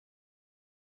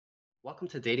Welcome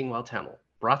to Dating While Tamil,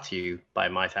 brought to you by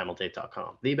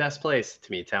mytamildate.com, the best place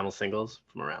to meet Tamil singles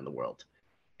from around the world.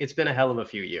 It's been a hell of a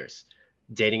few years.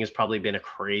 Dating has probably been a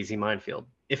crazy minefield,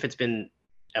 if it's been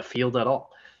a field at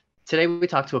all. Today we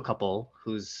talk to a couple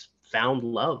who's found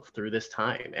love through this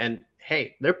time, and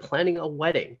hey, they're planning a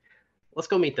wedding. Let's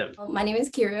go meet them. My name is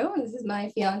Kiru, and this is my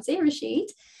fiance, Rashid.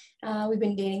 We've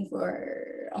been dating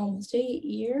for almost a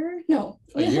year. No,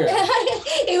 A year.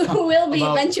 it will be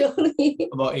eventually.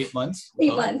 About 8 months.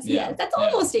 8 months, yeah. That's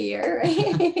almost a year,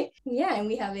 right? Yeah, and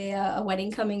we have a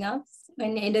wedding coming up,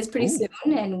 and it is pretty soon.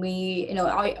 And we,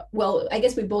 I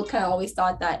guess we both kind of always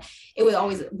thought that it was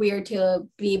always weird to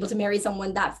be able to marry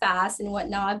someone that fast and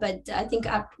whatnot. But I think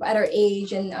at our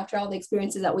age and after all the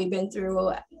experiences that we've been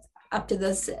through, up to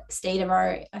this state of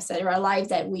our lives,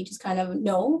 that we just kind of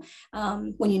know,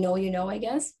 when you know, I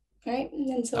guess, right?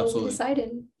 And so Absolutely. we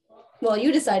decided, well,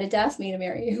 you decided to ask me to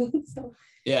marry you. So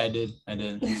Yeah, I did.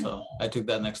 So I took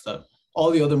that next step.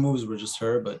 All the other moves were just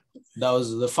her, but that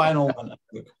was the final one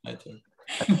I took.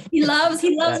 he loves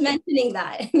mentioning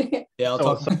that. Yeah,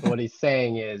 So what he's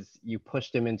saying is you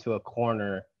pushed him into a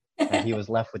corner and he was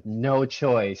left with no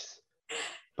choice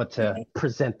but to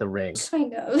present the ring.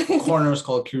 Kind of. Corner is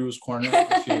called Kiru's Corner.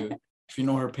 If you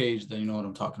know her page, then you know what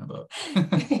I'm talking about.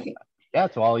 Yeah,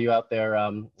 to all you out there,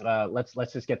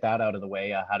 let's just get that out of the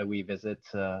way. How do we visit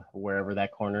wherever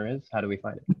that corner is? How do we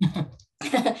find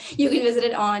it? You can visit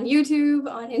it on YouTube,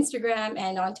 on Instagram,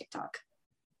 and on TikTok.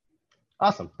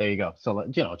 Awesome. There you go. So,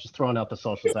 just throwing out the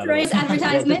socials. Right,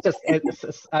 advertisement.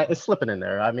 It's slipping in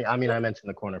there. I mean, I mentioned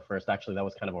the corner first. Actually, that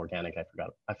was kind of organic.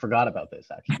 I forgot about this,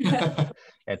 actually. I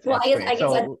guess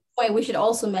at this point we should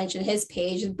also mention his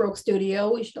page, Broke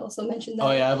Studio. We should also mention that.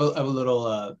 Oh yeah, I have a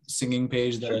little singing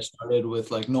page that I started with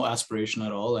like no aspiration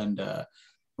at all, and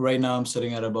right now I'm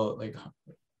sitting at about like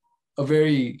a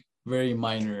very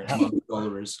minor amount of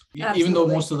followers. Even though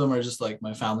most of them are just like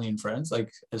my family and friends,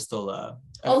 like I still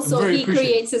also he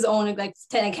creates his own like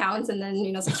 10 accounts and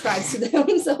then subscribes to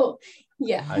them. So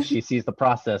yeah, she sees the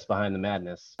process behind the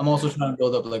madness. I'm also trying to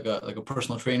build up like a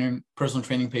personal training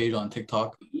page on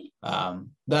TikTok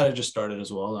that I just started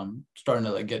as well. I'm starting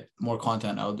to like get more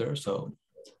content out there, so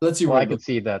let's see. Well, I can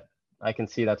see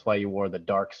that's why you wore the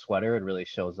dark sweater. It really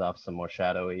shows off some more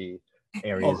shadowy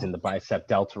areas in the bicep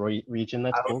delta region.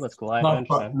 That's cool. I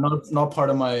understand. Not part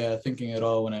of my thinking at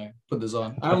all when I put this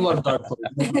on. I have a lot of dark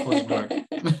clothes. Dark.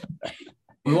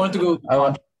 We wanted to go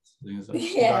dark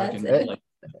and like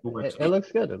it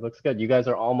looks good. It looks good. You guys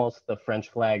are almost the French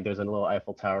flag. There's a little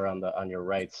Eiffel Tower on your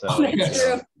right. So that's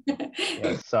true.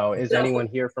 Yeah, so is anyone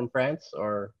here from France,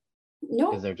 or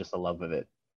no? Is there just a love of it?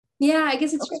 Yeah, I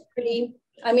guess it's just pretty.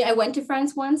 I mean, I went to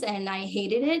France once and I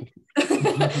hated it,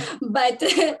 but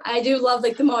I do love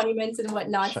like the monuments and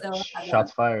whatnot.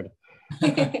 Shots fired.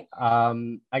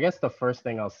 I guess the first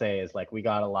thing I'll say is like we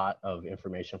got a lot of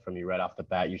information from you right off the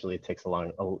bat. Usually it takes a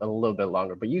little bit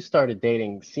longer, but you started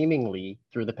dating seemingly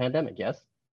through the pandemic, yes?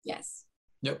 Yes.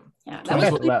 Yep. Yeah.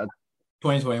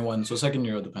 2021, so second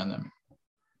year of the pandemic.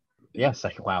 Yes.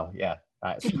 Wow. Yeah.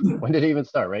 When did it even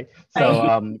start, right?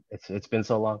 So it's been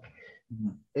so long.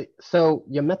 So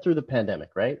you met through the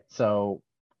pandemic, right? So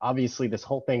obviously this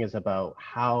whole thing is about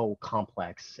how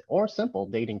complex or simple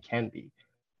dating can be.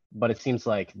 But it seems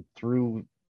like through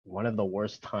one of the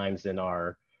worst times in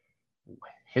our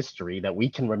history that we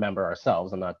can remember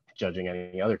ourselves, I'm not judging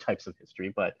any other types of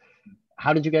history, but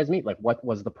how did you guys meet? Like, what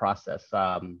was the process?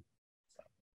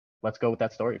 Let's go with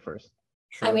that story first.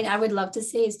 Sure. I mean, I would love to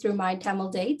say it's through my Tamil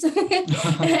date.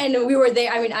 And we were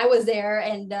there. I mean, I was there,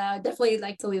 and definitely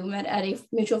so we met at a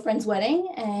mutual friend's wedding.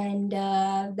 And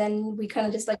then we kind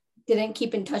of just like didn't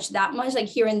keep in touch that much. Like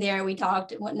here and there we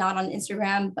talked and whatnot on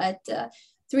Instagram. But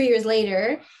 3 years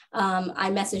later, I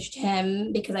messaged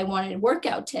him because I wanted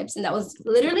workout tips. And that was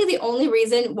literally the only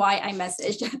reason why I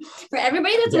messaged. For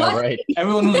everybody that's watching. Right.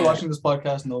 Everyone who's watching this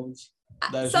podcast knows.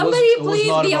 Somebody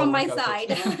please be on my side.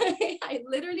 I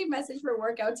literally messaged for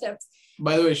workout tips.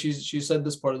 By the way, she said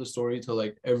this part of the story to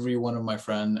like every one of my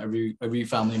friend, every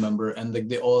family member, and like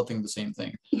they all think the same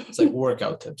thing. It's like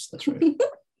workout tips. That's right.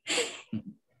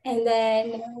 And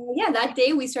then that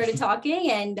day we started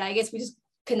talking, and I guess we just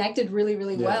connected really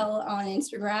well on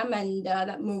Instagram, and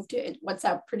that moved to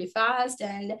WhatsApp pretty fast,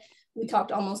 and we talked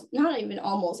not even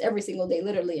almost every single day,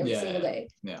 literally every single day.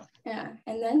 Yeah.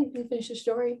 And then you can finish the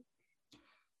story.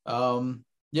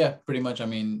 Pretty much. I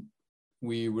mean,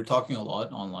 we were talking a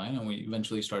lot online, and we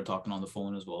eventually started talking on the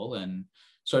phone as well, and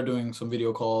started doing some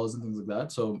video calls and things like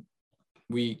that. So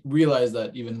we realized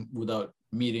that even without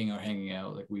meeting or hanging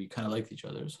out, like we kind of liked each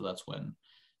other. So that's when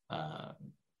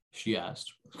She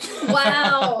asked.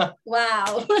 Wow.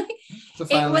 So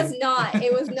It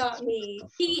was not me.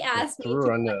 He asked me. Threw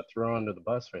her under the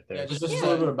bus right there. Yeah, just a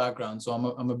little bit of background. So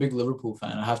I'm a big Liverpool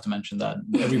fan. I have to mention that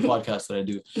every podcast that I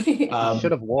do. You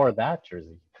should have wore that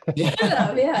jersey.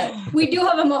 Yeah. We do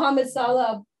have a Mohamed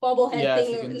Salah bobblehead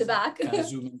thing in the back. Kind of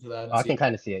zoom into that. I can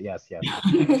kind of see it. Yes.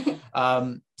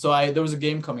 So there was a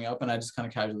game coming up, and I just kind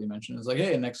of casually mentioned, it's like,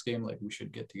 hey, next game, like we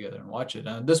should get together and watch it.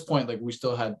 And at this point, like we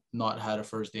still had not had a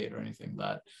first date or anything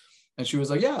that, and she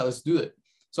was like, yeah, let's do it.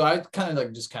 So I kind of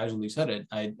like just casually said it.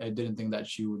 I didn't think that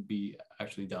she would be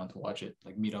actually down to watch it,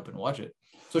 like meet up and watch it.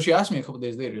 So she asked me a couple of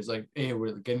days later, it's like, hey,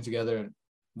 we're getting together and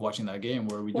watching that game.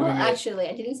 Where are we doing it? Actually,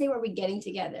 I didn't say were we getting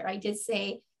together. I did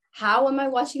say, how am I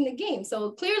watching the game?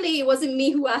 So clearly it wasn't me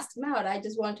who asked him out. I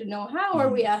just wanted to know, how are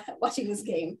we watching this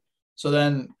game? So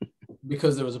then,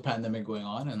 because there was a pandemic going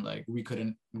on and like we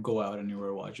couldn't go out anywhere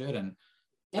to watch it, and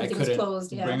I couldn't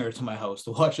bring her to my house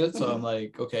to watch it. So I'm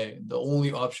like, okay, the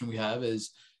only option we have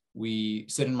is we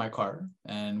sit in my car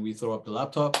and we throw up the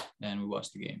laptop and we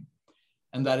watch the game.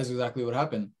 And that is exactly what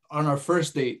happened. On our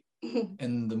first date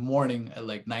in the morning at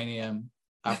like 9 a.m.,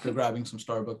 after grabbing some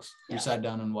Starbucks, we sat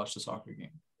down and watched the soccer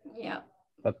game. Yeah.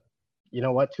 But you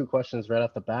know what? 2 questions right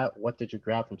off the bat. What did you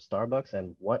grab from Starbucks,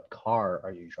 and what car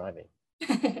are you driving?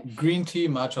 Green tea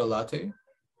matcha latte.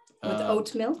 With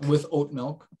oat milk? With oat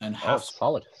milk and half.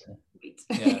 Solid.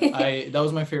 Yeah, that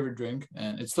was my favorite drink,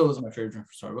 and it still is my favorite drink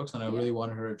for Starbucks, and I really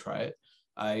wanted her to try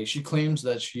it. She claims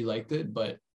that she liked it,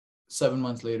 but 7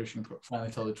 months later, she can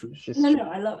finally tell the truth. No,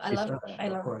 I love her.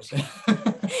 Of course.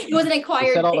 It was an acquired.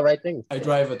 She said all the right things. I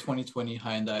drive a 2020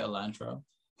 Hyundai Elantra.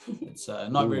 It's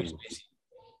not very spacey.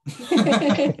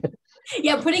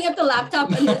 Yeah, putting up the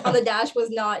laptop on the dash was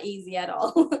not easy at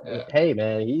all. Yeah. Hey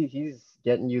man, he's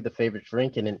getting you the favorite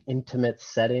drink in an intimate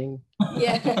setting.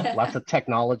 Yeah. Lots of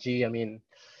technology. I mean,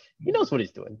 he knows what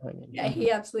he's doing. I mean, yeah,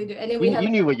 he absolutely did. And then you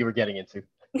knew what you were getting into.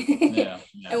 Yeah.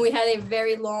 And we had a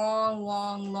very long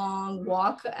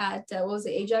walk at what was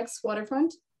it, Ajax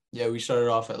waterfront? Yeah, we started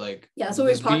off at like so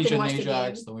we parked beach and in watched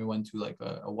Ajax, the game. then we went to like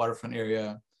a waterfront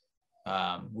area.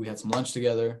 We had some lunch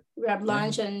together. We had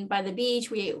lunch and by the beach.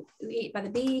 We ate by the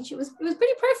beach. It was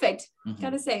pretty perfect,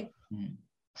 gotta say. Mm-hmm.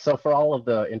 So for all of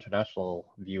the international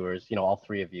viewers, all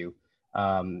 3 of you,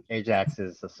 Ajax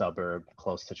is a suburb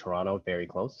close to Toronto, very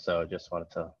close. So just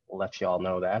wanted to let you all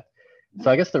know that. So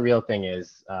I guess the real thing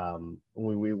is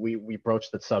we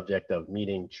broached the subject of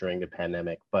meeting during the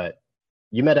pandemic, but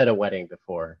you met at a wedding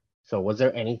before. So was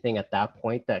there anything at that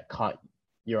point that caught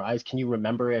your eyes? Can you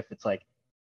remember if it's like,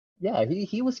 yeah,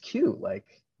 he was cute. Like,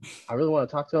 I really want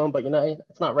to talk to him, but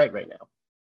it's not right now.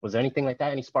 Was there anything like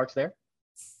that? Any sparks there?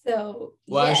 So,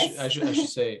 well, yes. I should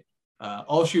say,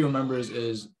 all she remembers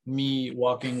is me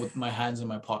walking with my hands in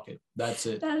my pocket. That's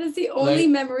it. That is the only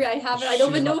memory I have. I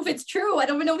don't even know if it's true. I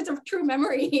don't even know if it's a true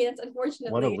memory. It's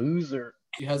unfortunately. What a loser.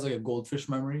 She has like a goldfish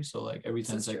memory, so like every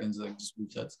 10 seconds, like just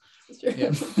resets.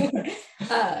 Yeah.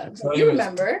 So you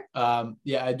remember?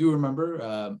 Yeah, I do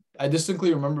remember. I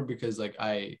distinctly remember because like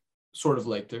I sort of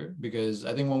liked her, because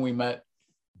I think when we met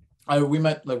like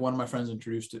one of my friends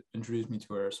introduced me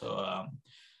to her. So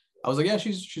I was like, yeah,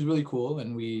 she's really cool,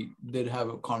 and we did have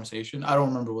a conversation. I don't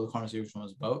remember what the conversation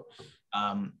was about.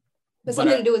 But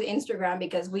something to do with Instagram,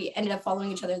 because we ended up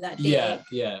following each other that day.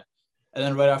 Yeah. And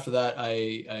then right after that,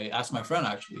 I asked my friend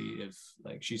actually if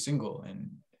like she's single, and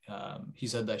he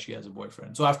said that she has a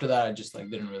boyfriend. So after that, I just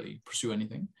like didn't really pursue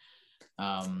anything.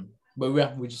 But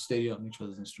yeah, we just stayed on each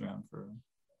other's Instagram for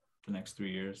the next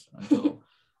 3 years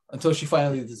until she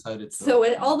finally decided to. So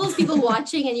when all those people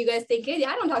watching and you guys think, hey,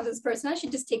 I don't talk to this person, I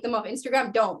should just take them off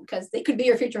Instagram. Don't, because they could be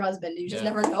your future husband. You just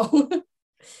never know.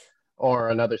 Or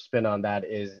another spin on that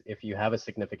is, if you have a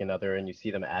significant other and you see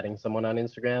them adding someone on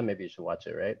Instagram, maybe you should watch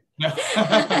it, right?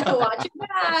 Watch it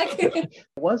back. It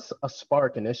was a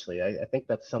spark initially. I think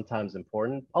that's sometimes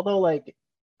important. Although, like,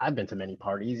 I've been to many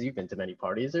parties, you've been to many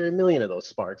parties, there are a million of those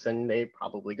sparks and they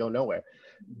probably go nowhere.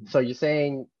 So you're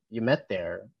saying you met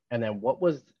there, and then what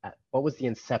was the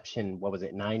inception? What was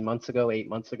it, 9 months ago, 8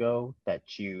 months ago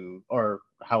that you, or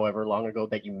however long ago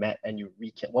that you met and you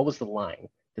what was the line?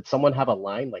 Did someone have a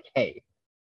line like, hey,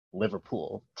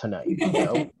 Liverpool tonight?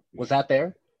 Was that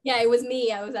there? Yeah, it was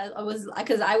me. I was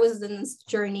because I was in this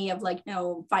journey of like,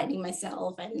 finding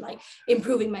myself and like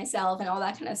improving myself and all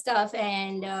that kind of stuff.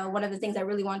 And one of the things I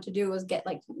really wanted to do was get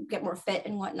more fit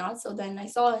and whatnot. So then I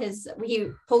saw he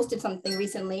posted something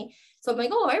recently. So I'm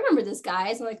like, oh, I remember this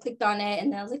guy. So I clicked on it,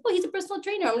 and I was like, oh, he's a personal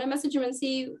trainer. I'm gonna message him and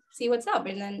see what's up.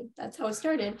 And then that's how it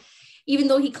started. Even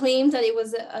though he claimed that it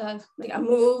was like a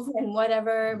move and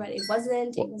whatever, but it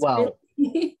wasn't. It was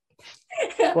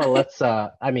well, let's.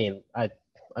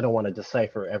 I don't want to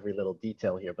decipher every little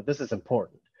detail here, but this is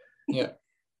important. Yeah.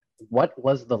 What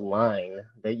was the line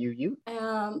that you used?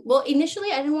 Well,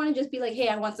 initially I didn't want to just be like, hey,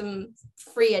 I want some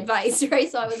free advice, right?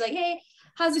 So I was like, hey,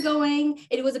 how's it going?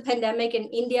 It was a pandemic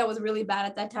and India was really bad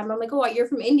at that time. I'm like, oh, you're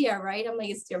from India, right? I'm like,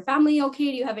 is your family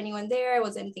okay? Do you have anyone there?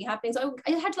 Was anything happening? So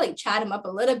I had to like chat him up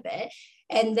a little bit.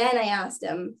 And then I asked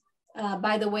him,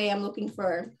 by the way, I'm looking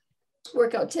for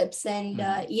workout tips and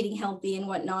eating healthy and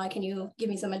whatnot. Can you give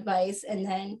me some advice? And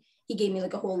then he gave me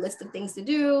like a whole list of things to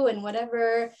do and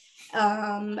whatever.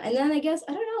 And then I guess,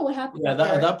 I don't know what happened. Yeah,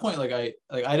 at that point, like I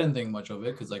didn't think much of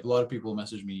it because like a lot of people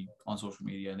message me on social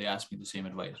media and they ask me the same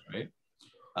advice, right?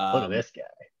 Look at this guy.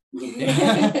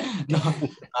 No,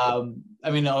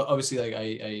 I mean, obviously, like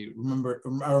I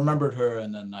remembered her,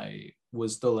 and then I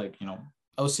was still like,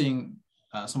 I was seeing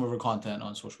some of her content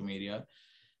on social media.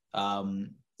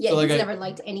 Yeah, so, like, he's never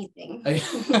liked anything.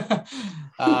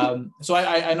 So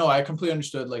I know I completely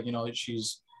understood, like,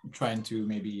 she's trying to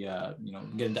maybe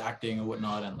get into acting or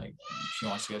whatnot, and like she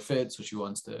wants to get fit, so she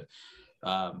wants to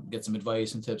get some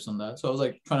advice and tips on that. So I was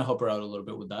like trying to help her out a little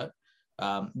bit with that.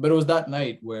 But it was that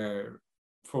night where,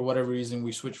 for whatever reason,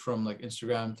 we switched from like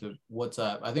Instagram to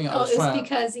WhatsApp. I think it was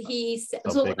because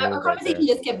our conversation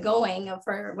just kept going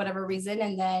for whatever reason,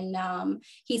 and then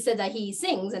he said that he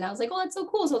sings, and I was like, oh, that's so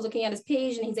cool. So I was looking at his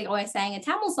page, and he's like, oh, I sang a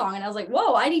Tamil song, and I was like,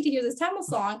 whoa, I need to hear this Tamil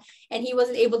song, and he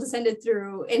wasn't able to send it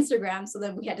through Instagram, so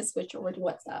then we had to switch over to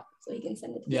WhatsApp so he can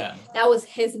send it to me. That was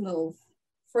his move.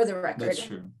 For the record, that's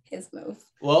true. His move.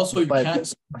 Well, also you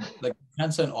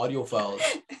can't send audio files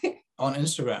on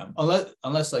Instagram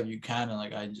unless like you can, and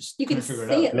like I just you can figure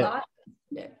say it out.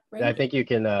 Right? I think you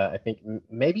can. I think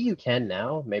maybe you can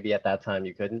now. Maybe at that time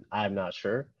you couldn't. I'm not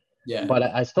sure. Yeah. But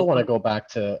I still want to go back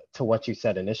to what you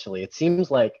said initially. It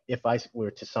seems like if I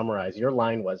were to summarize, your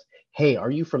line was, "Hey, are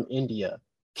you from India?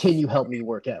 Can you help me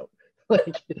work out?"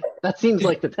 Like that seems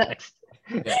like the text.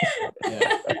 Yeah.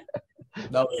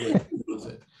 That was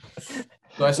it.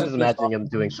 So I was imagining him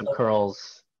doing some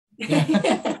curls.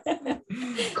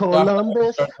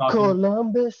 Columbus.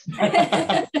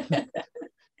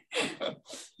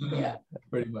 Yeah,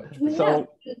 pretty much. So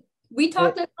we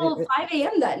talked until 5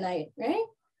 a.m. that night, right?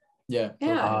 Yeah. Oh,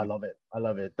 I love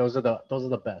it. Those are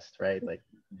the best, right? Like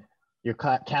you're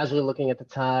casually looking at the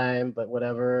time, but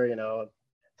whatever,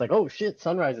 it's like, oh shit,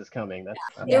 sunrise is coming.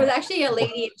 There was actually a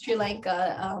lady in Sri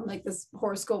Lanka, like this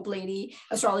horoscope lady,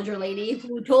 astrologer lady,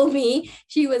 who told me,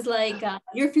 she was like,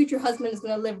 your future husband is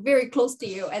going to live very close to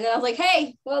you. And then I was like,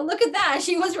 hey, well, look at that.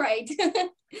 She was right.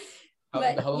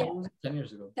 How long was it? 10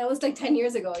 years ago. That was like 10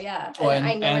 years ago. Yeah. Oh,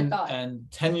 I never thought.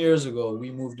 And 10 years ago,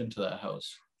 we moved into that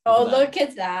house. Look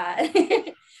at that.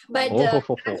 But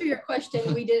to answer your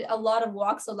question, we did a lot of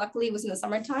walks. So luckily it was in the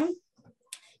summertime.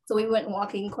 So we went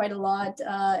walking quite a lot,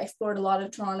 explored a lot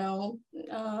of Toronto.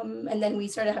 And then we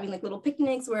started having like little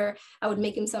picnics where I would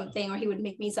make him something or he would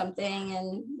make me something.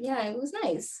 And yeah, it was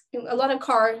nice. A lot of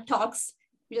car talks.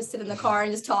 We just sit in the car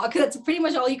and just talk. That's pretty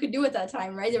much all you could do at that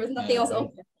time, right? There was nothing else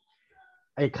open.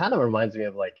 It kind of reminds me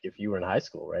of like if you were in high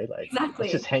school, right? Like exactly.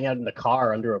 Let's just hang out in the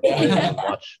car under a bridge and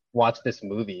watch this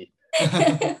movie.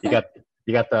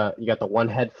 You got the one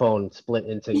headphone split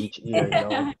into each ear,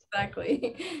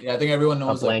 Exactly. Yeah, I think everyone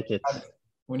knows blankets. Like,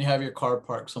 when you have your car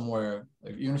parked somewhere,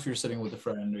 like even if you're sitting with a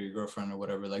friend or your girlfriend or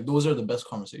whatever, like those are the best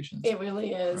conversations. It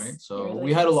really is. Right. So really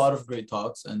we had a lot of great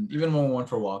talks, and even when we went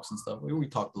for walks and stuff, we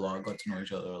talked a lot, got to know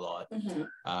each other a lot. Mm-hmm.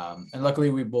 And luckily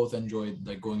we both enjoyed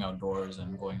like going outdoors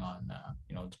and going on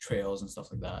the trails and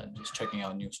stuff like that, and just checking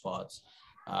out new spots.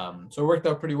 So it worked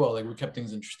out pretty well. Like we kept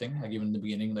things interesting, like even in the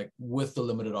beginning, like with the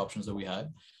limited options that we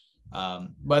had.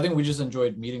 But I think we just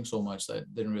enjoyed meeting so much that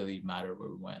it didn't really matter where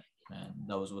we went. And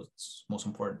that was what's most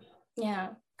important. Yeah.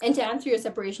 And to answer your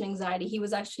separation anxiety, he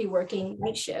was actually working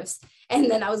night shifts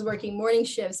and then I was working morning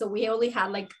shifts. So we only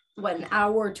had like an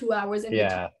hour or 2 hours in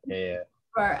between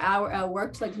for our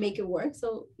work to like make it work.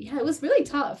 So yeah, it was really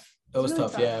tough. It was really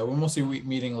tough. Yeah. We're mostly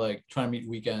meeting, like trying to meet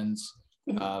weekends.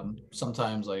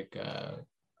 Sometimes like,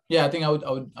 I think I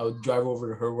would drive over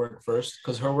to her work first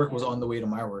because her work was on the way to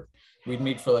my work. We'd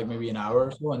meet for like maybe an hour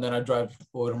or so, and then I'd drive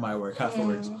over to my work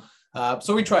afterwards.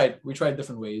 So we tried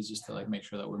different ways just to like make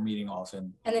sure that we're meeting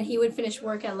often. And then he would finish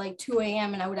work at like 2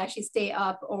 a.m. and I would actually stay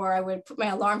up, or I would put my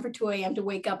alarm for 2 a.m. to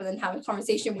wake up and then have a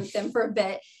conversation with them for a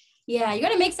bit. Yeah, you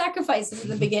got to make sacrifices in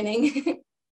the beginning.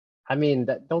 I mean,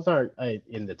 those aren't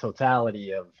in the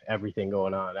totality of everything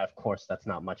going on. Of course, that's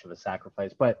not much of a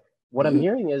sacrifice. But what I'm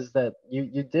hearing is that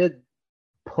you did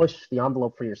push the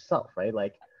envelope for yourself, right?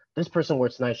 Like this person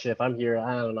works night shift. I'm here.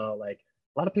 I don't know, like.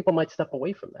 A lot of people might step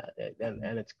away from that.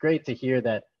 And it's great to hear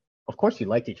that, of course, you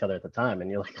liked each other at the time and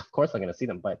you're like, of course, I'm going to see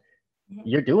them. But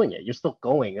you're doing it. You're still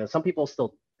going. And some people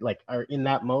still like are in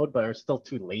that mode, but are still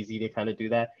too lazy to kind of do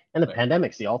that. And the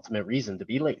pandemic's the ultimate reason to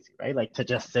be lazy, right? Like to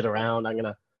just sit around. I'm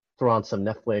gonna throw on some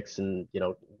Netflix and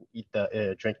eat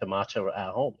the drink the matcha at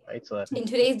home, right? So in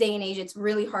today's day and age, it's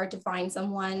really hard to find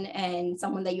someone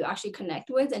that you actually connect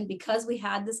with. And because we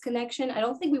had this connection, I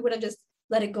don't think we would have just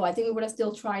let it go. I think we would have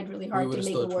still tried really hard to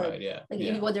make it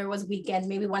work. Whether it was weekends,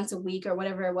 maybe once a week or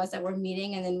whatever it was that we're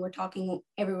meeting, and then we're talking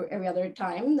every other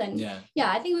time. Then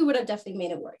I think we would have definitely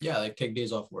made it work. Yeah, like take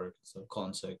days off work, so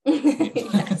calling sick.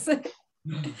 Yes.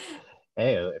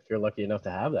 Hey, if you're lucky enough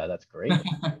to have that, that's great.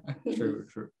 True.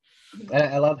 And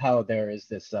I love how there is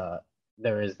this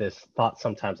thought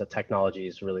sometimes that technology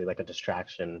is really like a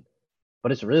distraction,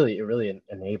 but it really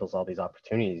enables all these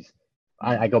opportunities.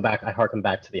 I harken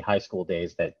back to the high school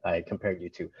days that I compared you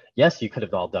to. Yes, you could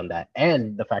have all done that,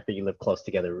 and the fact that you live close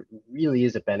together really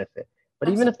is a benefit. But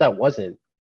even if that wasn't,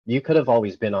 you could have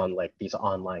always been on like these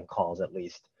online calls, at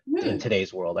least in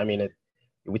today's world. I mean,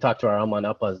 we talk to our Amma and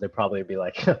Appas, they'd probably be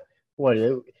like, "What?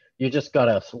 You just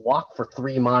gotta walk for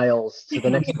 3 miles to the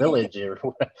next village."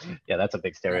 Yeah, that's a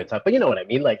big stereotype, but you know what I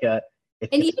mean. Like,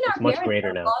 it's much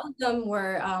greater now. A lot of them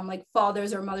were like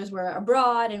fathers or mothers were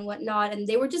abroad and whatnot, and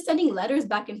they were just sending letters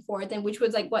back and forth, and which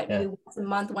was like maybe once a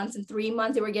month, once in 3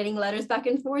 months, they were getting letters back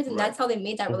and forth, and that's how they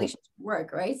made that relationship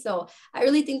work, right? So I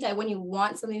really think that when you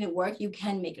want something to work, you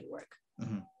can make it work.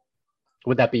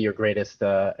 Would that be your greatest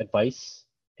advice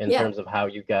in terms of how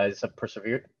you guys have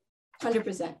persevered?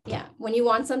 100%. Yeah. When you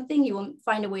want something, you will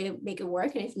find a way to make it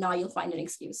work. And if not, you'll find an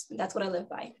excuse. That's what I live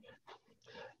by.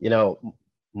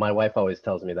 My wife always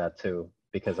tells me that too,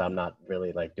 because I'm not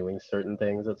really like doing certain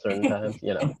things at certain times,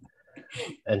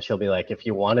 and she'll be like, if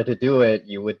you wanted to do it,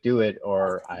 you would do it.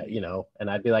 Or, and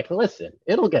I'd be like, listen,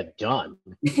 it'll get done.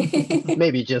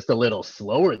 Maybe just a little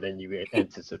slower than you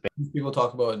anticipate. People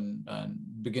talk about in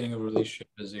beginning of a relationship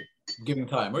is giving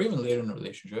time, or even later in a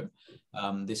relationship.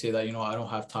 They say that, I don't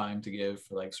have time to give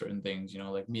for like certain things,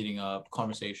 like meeting up,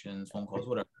 conversations, phone calls,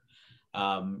 whatever.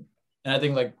 And I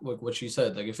think like what she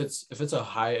said, like if it's a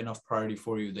high enough priority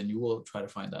for you, then you will try to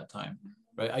find that time,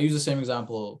 right? I use the same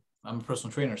example. I'm a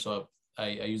personal trainer, so I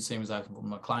use the same example for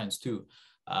my clients too.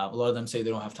 A lot of them say they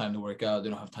don't have time to work out,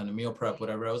 they don't have time to meal prep,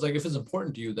 whatever. I was like, if it's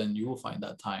important to you, then you will find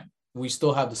that time. We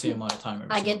still have the same amount of time.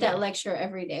 I get that lecture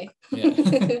every day. Yeah.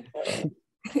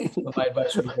 So my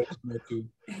advice would be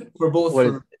for both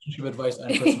relationship advice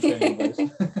and personal training advice.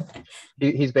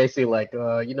 He's basically like,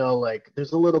 like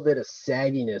there's a little bit of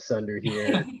sagginess under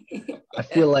here. I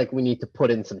feel like we need to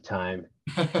put in some time.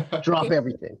 Drop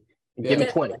everything and give me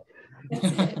 20.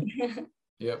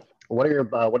 Yep. What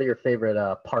are your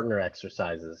favorite partner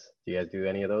exercises? Do you guys do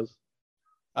any of those?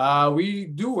 We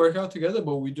do work out together,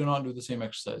 but we do not do the same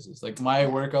exercises. Like my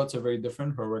workouts are very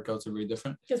different. Her workouts are very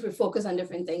different. Because we focus on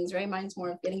different things, right? Mine's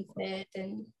more of getting fit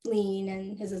and lean,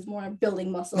 and his is more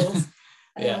building muscles.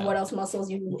 I don't know what else muscles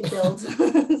you need to build.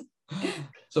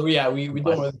 So we don't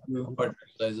really do partner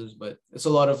exercises, but it's a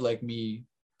lot of like me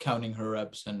counting her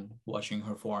reps and watching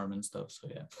her form and stuff. So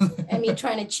yeah. And me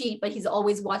trying to cheat, but he's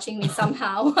always watching me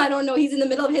somehow. I don't know. He's in the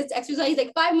middle of his exercise. He's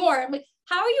like, 5 more. I'm like,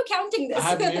 how are you counting this?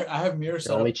 I have mirrors.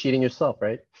 You're only cheating yourself,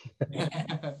 right?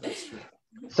 That's true.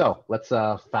 So let's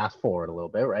fast forward a little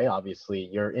bit, right? Obviously,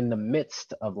 you're in the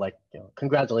midst of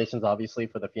congratulations, obviously,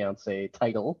 for the fiance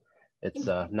title. It's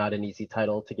not an easy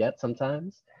title to get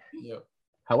sometimes. Yep.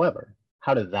 However,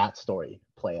 how did that story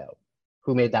play out?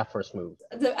 Who made that first move?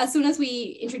 As soon as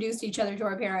we introduced each other to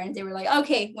our parents, they were like,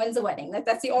 okay, when's the wedding? Like,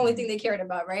 that's the only thing they cared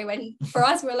about, right? When for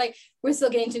us, we're like, we're still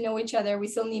getting to know each other. We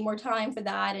still need more time for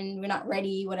that, and we're not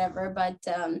ready, whatever. But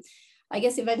I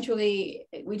guess eventually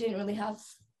we didn't really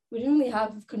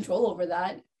have control over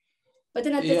that. But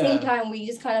then at the same time, we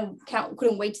just kind of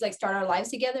couldn't wait to start our lives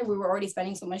together. We were already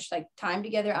spending so much time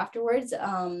together afterwards.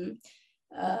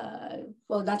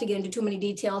 Well, not to get into too many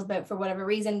details, but for whatever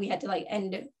reason, we had to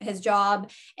end his job,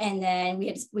 and then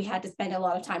we had to spend a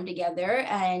lot of time together.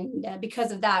 And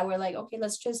because of that, we're like, okay,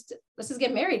 let's just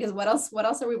get married, because what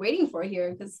else are we waiting for here?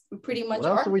 Because we pretty much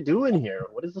what else are we doing here?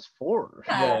 What is this for?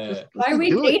 Why are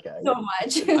we dating so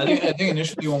much? I think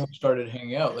initially when we started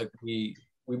hanging out,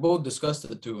 we both discussed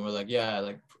it too, and we're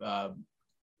like,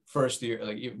 first year,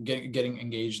 getting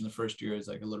engaged in the first year is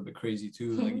a little bit crazy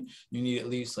too. Mm-hmm. You need at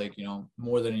least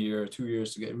more than a year or 2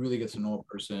 years to really get to know a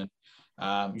person.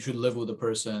 You should live with a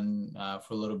person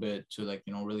for a little bit to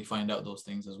really find out those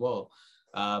things as well.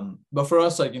 But for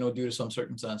us, due to some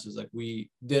circumstances, we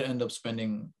did end up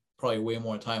spending probably way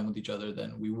more time with each other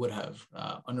than we would have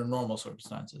under normal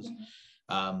circumstances.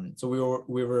 Mm-hmm. So we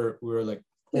were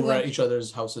over at each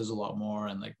other's houses a lot more,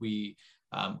 and we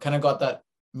kind of got that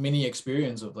mini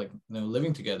experience of like, you know,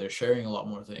 living together, sharing a lot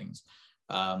more things.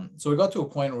 So we got to a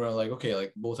point where like, okay,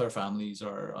 like both our families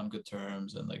are on good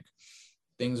terms and like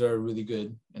things are really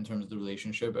good in terms of the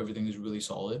relationship. Everything is really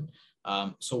solid.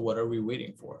 So what are we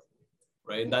waiting for?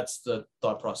 Right. That's the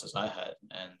thought process I had.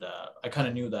 And I kind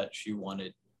of knew that she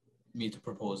wanted me to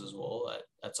propose as well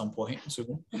at some point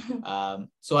soon.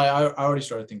 So I already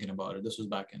started thinking about it. This was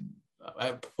back in,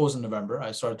 I proposed in November.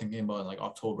 I started thinking about it in like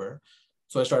October.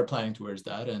 So I started planning towards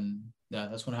that. And yeah,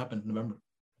 that's when it happened, November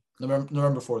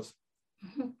 4th.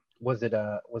 Was it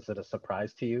a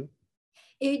surprise to you?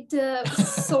 It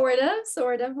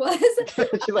sort of was.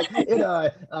 She's like,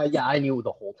 yeah, I knew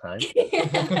the whole time.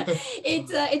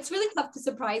 It's really tough to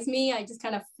surprise me. I just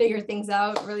kind of figure things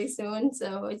out really soon,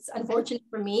 so it's unfortunate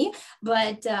for me.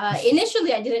 But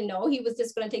initially, I didn't know he was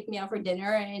just going to take me out for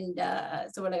dinner, and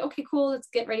so we're like, okay, cool, let's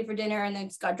get ready for dinner, and then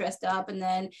just got dressed up, and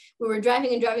then we were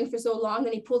driving for so long.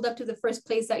 Then he pulled up to the first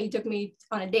place that he took me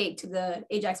on a date, to the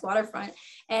Ajax waterfront,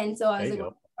 and so I was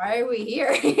like, why are we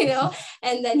here? You know,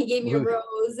 and then he gave me a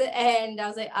rose, and I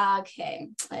was like, okay,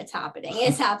 it's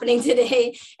happening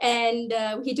today. And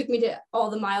he took me to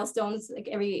all the milestones, like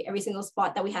every single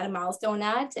spot that we had a milestone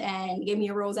at, and gave me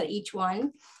a rose at each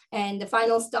one. And the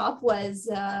final stop was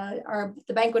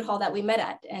the banquet hall that we met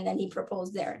at, and then he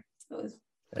proposed there. So it was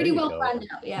pretty well planned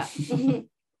out. Yeah.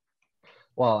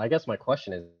 Well, I guess my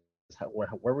question is,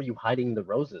 where were you hiding the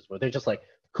roses? Were they just like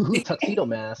tuxedo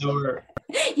mask?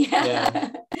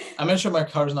 Yeah. I mentioned my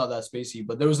car's not that spacey,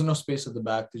 but there was enough space at the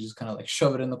back to just kind of like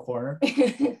shove it in the corner.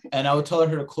 And I would tell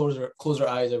her to close her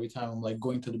eyes every time I'm like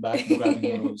going to the back and grabbing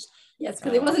the rose. Yes,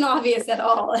 because it wasn't obvious at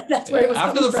all. That's where it was.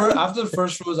 After the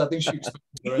first rose, I think she expected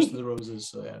the rest of the roses.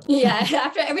 So yeah.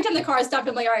 Yeah. Every time the car stopped,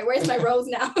 I'm like, all right, where's my rose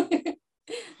now?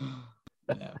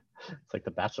 Yeah. It's like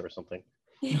The Bachelor or something.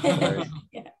 Yeah.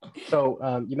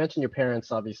 So you mentioned your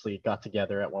parents obviously got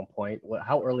together at one point.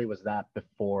 How early was that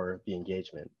before the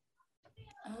engagement?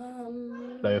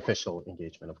 The official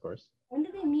engagement, of course. When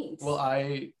did they meet? Well,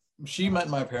 she met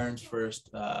my parents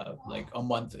first, like a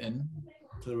month in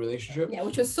to the relationship. Yeah,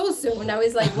 which was so soon. I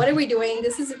was like, what are we doing?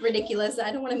 This is ridiculous.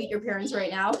 I don't want to meet your parents right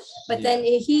now. But then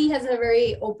he has a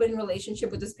very open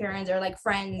relationship with his parents. They're like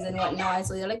friends and whatnot.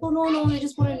 So they're like, oh, no, they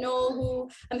just want to know who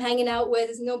I'm hanging out with.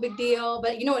 It's no big deal.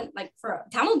 But, you know, like for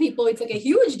Tamil people, it's like a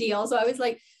huge deal. So I was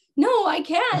like, no, I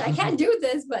can't do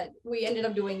this. But we ended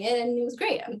up doing it, and it was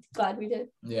great. I'm glad we did.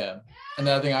 Yeah. And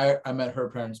then I think I met her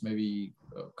parents maybe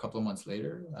a couple of months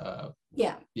later.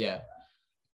 Yeah.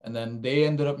 And then they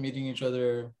ended up meeting each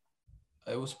other.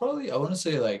 It was probably, I want to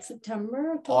say like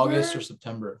September, October? August or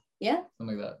September. Yeah.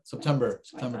 Something like that. September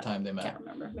time they met. I can't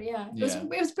remember, but yeah.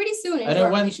 It was pretty soon into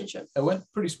our relationship. It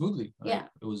went pretty smoothly. Yeah.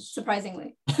 It was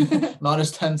surprisingly not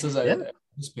as tense as I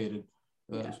anticipated.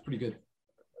 It was pretty good.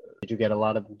 Did you get a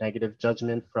lot of negative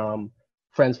judgment from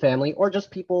friends, family, or just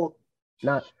people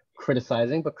not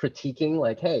criticizing but critiquing,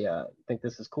 like, hey, think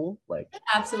this is cool? Like,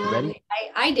 absolutely.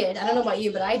 I did. I don't know about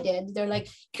you, but I did. They're like,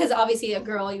 because obviously a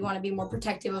girl, you want to be more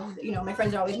protective of, you know, my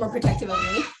friends are always more protective of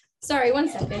me. Sorry, 1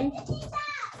 second.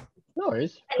 No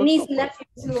worries. And niece and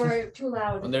nephews who are too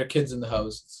loud. When there are kids in the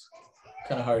house, it's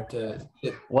kind of hard to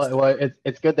hit. Well,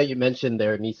 it's good that you mentioned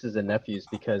their nieces and nephews,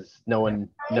 because no one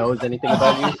knows anything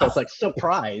about you, so it's like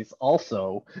surprise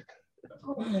also.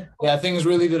 Yeah, things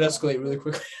really did escalate really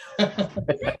quickly.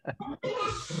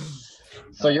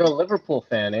 So you're a Liverpool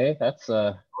fan, eh? That's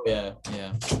yeah.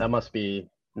 That must be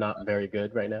not very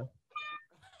good right now.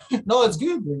 No, it's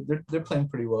good. They're playing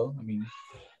pretty well. I mean,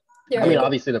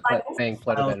 obviously they're playing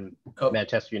better than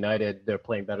Manchester United. They're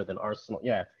playing better than Arsenal.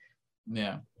 Yeah.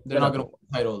 They're not going to win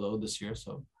the title though this year.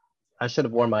 So I should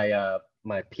have worn my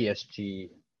my PSG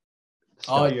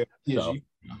stuff. Oh, your PSG. So.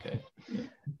 Okay.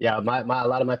 Yeah, my a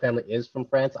lot of my family is from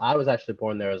France. I was actually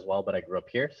born there as well, but I grew up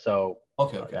here, so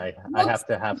okay. I have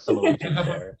to have some allegiance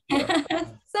there. So.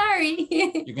 Sorry.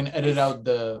 You can edit out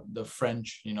the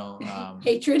French,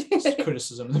 hatred,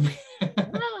 criticism.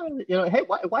 Hey,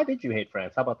 why did you hate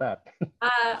France? How about that?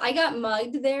 I got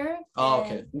mugged there. Oh,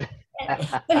 okay.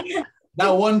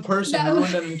 That one person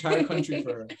ruined an entire country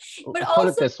for her. But put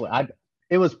it this way,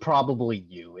 it was probably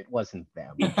you. It wasn't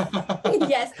them.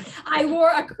 Yes, I wore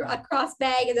a cross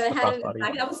bag, and then I had it in the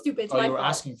back. That was stupid. It's my you were fault.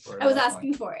 asking for it. I was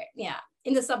asking for it. Yeah,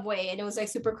 in the subway, and it was like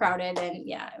super crowded, and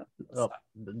yeah.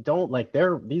 Don't like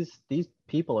these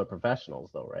people are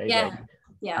professionals though, right? Yeah, like,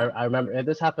 yeah. I remember, and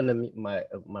this happened to me, my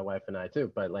wife and I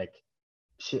too. But like,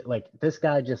 this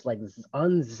guy just like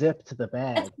unzipped the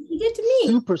bag. That's what he did to me.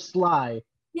 Super sly.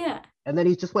 Yeah. And then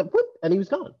he just went whoop, and he was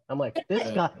gone. I'm like,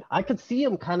 this guy, I could see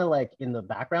him kind of like in the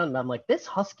background, and I'm like, this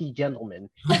husky gentleman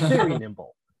is very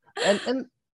nimble. And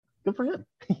good for him.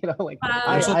 Like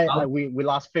Wow. we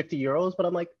lost 50 euros, but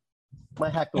I'm like, my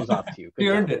hat goes off to you. Good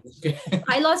You job. earned it.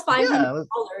 I lost $500. Yeah,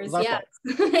 it was Yes.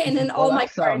 awesome. And then Well, all my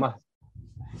that's cards.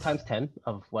 times 10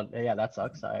 of what. Yeah, that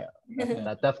sucks.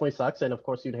 That definitely sucks, and of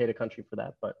course you'd hate a country for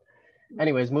that. But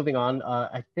anyways, moving on.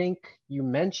 I think you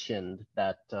mentioned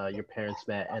that your parents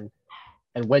met, and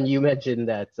when you mentioned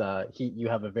that you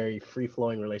have a very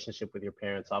free-flowing relationship with your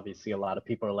parents, obviously a lot of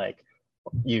people are like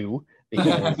you,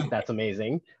 because that's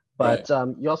amazing. But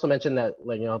Right. you also mentioned that,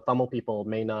 like, Tamil people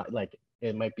may not, like,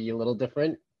 it might be a little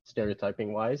different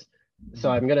stereotyping wise.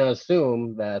 So I'm gonna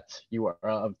assume that you are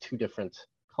of two different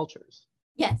cultures.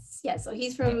 Yes, yes. So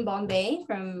he's from Bombay,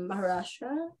 from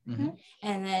Maharashtra, Mhm.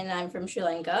 and then I'm from Sri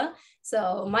Lanka.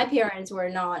 So my parents were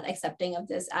not accepting of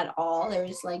this at all. They were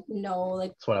just like, no,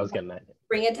 like That's what I was getting at.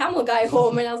 bring a Tamil guy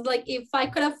home. And I was like, if I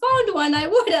could have found one, I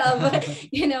would have.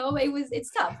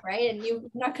 It's tough, right? And you're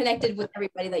not connected with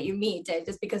everybody that you meet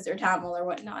just because they're Tamil or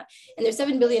whatnot. And there's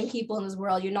 7 billion people in this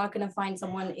world. You're not going to find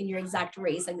someone in your exact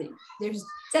race. Like, there's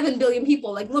 7 billion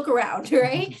people. Like, look around,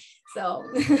 right? So.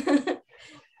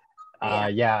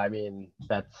 Yeah, I mean,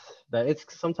 it's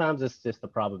sometimes it's just the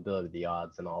probability, the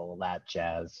odds, and all of that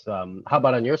jazz. How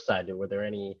about on your side? Were there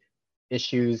any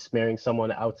issues marrying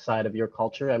someone outside of your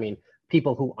culture? I mean,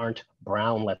 people who aren't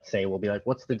brown, let's say, will be like,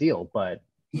 "What's the deal?" But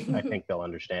I think they'll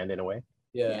understand in a way.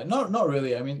 Yeah, not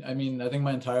really. I think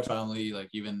my entire family, like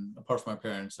even apart from my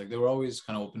parents, like they were always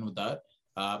kind of open with that.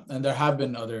 And there have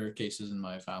been other cases in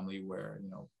my family where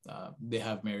they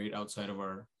have married outside of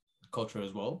our culture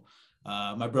as well.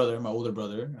 My older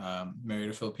brother,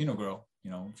 married a Filipino girl,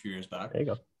 a few years back. There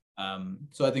you go.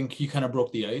 So I think he kind of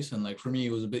broke the ice, and like for me,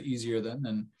 it was a bit easier then.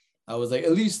 And I was like,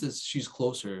 at least she's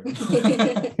closer to.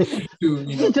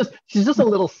 She's just a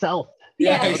little self.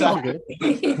 Yeah, Yeah, exactly.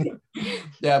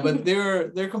 Yeah, but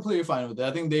they're completely fine with it.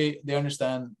 I think they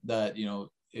understand that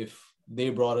if they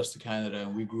brought us to Canada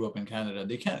and we grew up in Canada,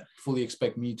 they can't fully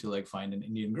expect me to like find an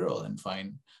Indian girl and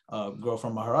find a girl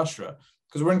from Maharashtra,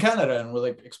 because we're in Canada and we're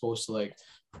like exposed to like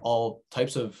all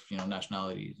types of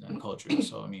nationalities and cultures.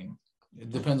 So I mean,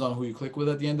 it depends on who you click with.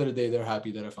 At the end of the day, they're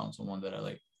happy that I found someone that I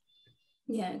like.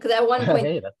 Yeah, because at one point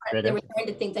Hey, they were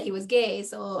starting to think that he was gay,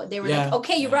 so they were like,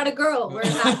 "Okay, you brought a girl. We're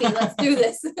happy. Let's do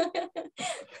this."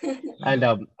 And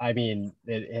I mean,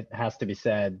 it has to be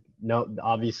said. No,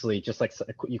 obviously, just like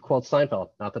you quote Seinfeld.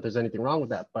 Not that there's anything wrong with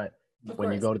that, but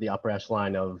when you go to the upper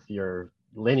echelon of your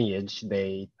lineage,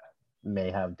 they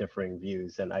may have differing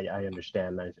views, and I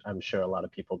understand. I'm sure a lot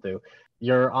of people do.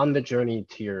 You're on the journey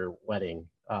to your wedding.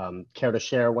 Care to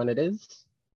share when it is?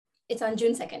 It's on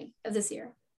June 2nd of this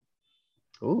year.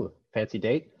 Ooh, fancy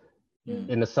date.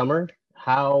 In the summer.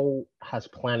 How has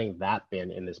planning that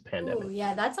been in this pandemic? Ooh,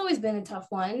 yeah, that's always been a tough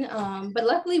one. But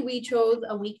luckily we chose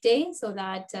a weekday, so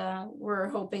that we're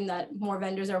hoping that more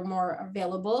vendors are more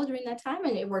available during that time,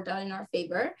 and it worked out in our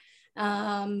favor.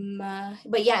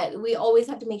 But yeah, we always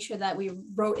have to make sure that we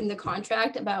wrote in the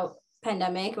contract about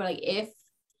pandemic. We're like, if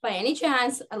by any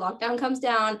chance a lockdown comes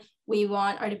down, we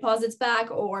want our deposits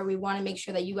back, or we want to make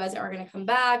sure that you guys are going to come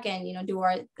back and do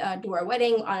our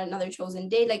wedding on another chosen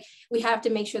date. Like, we have to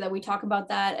make sure that we talk about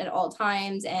that at all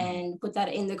times and put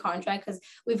that in the contract, because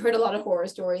we've heard a lot of horror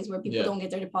stories where people don't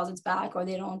get their deposits back, or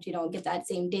they don't get that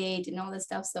same date and all this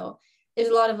stuff. So there's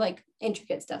a lot of like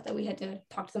intricate stuff that we had to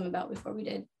talk to them about before we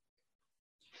did.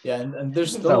 Yeah, and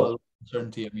there's still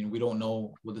uncertainty. I mean, we don't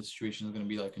know what the situation is going to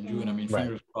be like in June. I mean,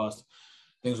 fingers crossed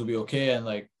things will be okay. And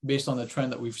like, based on the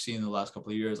trend that we've seen in the last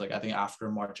couple of years, like I think after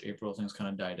March, April, things kind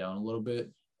of die down a little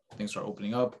bit. Things start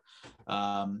opening up.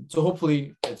 So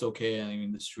hopefully it's okay. I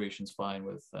mean, the situation's fine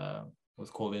with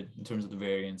COVID in terms of the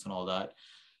variants and all that.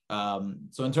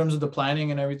 So in terms of the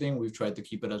planning and everything, we've tried to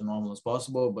keep it as normal as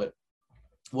possible, but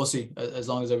we'll see. As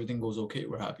long as everything goes okay,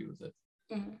 we're happy with it.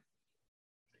 Mm-hmm.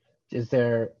 Is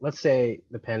there, let's say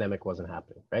the pandemic wasn't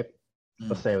happening, right?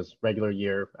 Let's say it was regular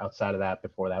year, outside of that,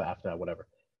 before that, after that, whatever.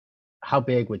 How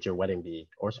big would your wedding be,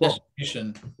 or small?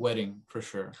 Destination wedding for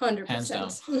sure. 100%. Hands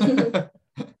down.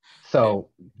 So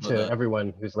to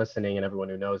everyone who's listening and everyone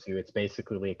who knows you, it's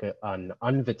basically like an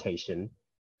invitation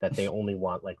that they only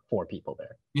want like 4 people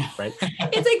there, right?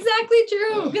 It's exactly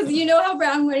true, because how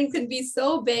brown weddings can be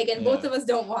so big, and both of us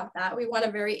don't want that. We want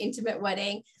a very intimate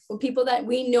wedding with people that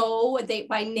we know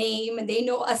by name, and they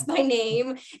know us by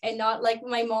name, and not like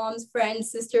my mom's friend,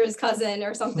 sister's cousin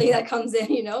or something that comes in.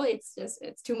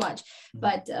 It's too much.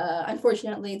 But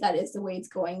unfortunately, that is the way it's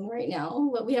going right now.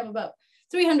 But we have about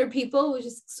 300 people, which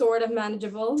is sort of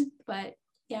manageable, but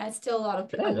yeah, it's still a lot of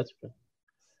people. Yeah, that's good.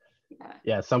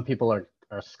 Yeah, some people are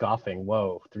are scoffing,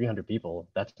 whoa, 300 people,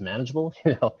 that's manageable,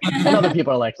 you know. And other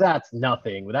people are like, that's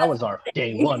nothing. That was our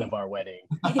day one of our wedding,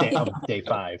 day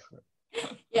 5.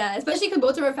 Yeah, especially because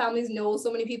both of our families know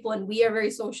so many people and we are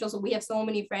very social, so we have so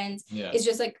many friends. Yeah. It's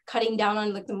just like cutting down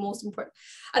on like the most important,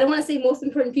 I don't want to say most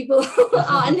important people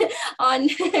on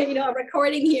you know, a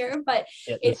recording here, but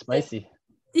It's spicy.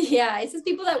 Yeah, it's just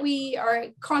people that we are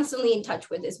constantly in touch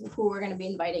with is who we're going to be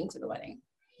inviting to the wedding.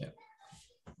 Yeah.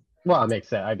 Well, it makes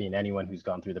sense. I mean, anyone who's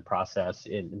gone through the process,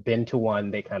 been to one,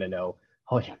 they kind of know.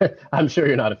 Oh, I'm sure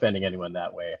you're not offending anyone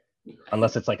that way,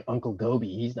 unless it's like Uncle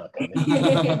Gobi, he's not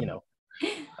coming. You know,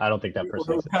 I don't think that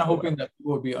person. We're kind of hoping that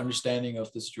people will be understanding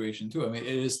of the situation too. I mean,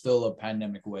 it is still a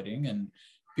pandemic wedding, and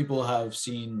people have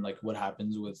seen like what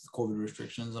happens with COVID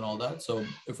restrictions and all that. So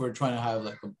if we're trying to have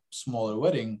like a smaller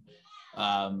wedding,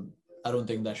 I don't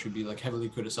think that should be like heavily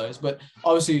criticized. But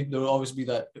obviously, there will always be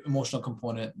that emotional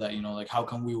component that, you know, like how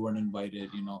come we weren't invited?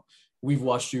 You know, we've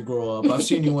watched you grow up. I've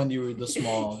seen you when you were the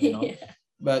small. You know, yeah.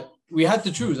 But we had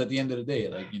to choose at the end of the day.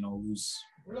 Like, you know,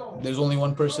 there's only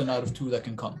one person out of 2 that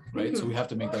can come, right? So we have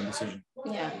to make that decision.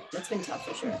 Yeah, that's been tough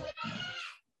for sure.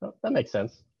 Well, that makes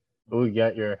sense. Oh, you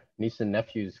got your niece and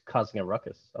nephews causing a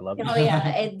ruckus. I love it. Oh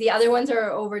yeah, the other ones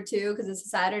are over too because it's a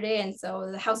Saturday, and so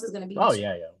the house is going to be. Oh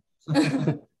yeah.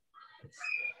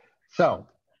 So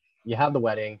you have the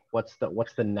wedding. What's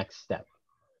the next step?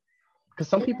 Because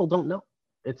some people don't know.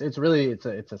 It's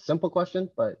a simple question,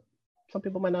 but some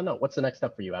people might not know. What's the next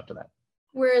step for you after that?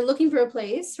 We're looking for a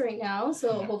place right now,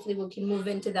 so hopefully we can move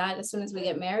into that as soon as we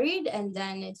get married, and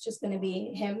then it's just going to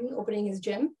be him opening his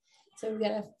gym. So we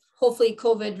gotta hopefully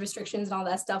COVID restrictions and all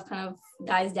that stuff kind of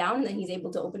dies down, and then he's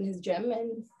able to open his gym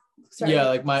and start. Yeah,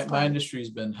 like my industry has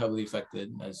been heavily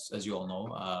affected, as you all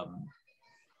know.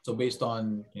 So based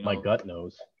on, you know, my gut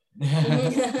knows.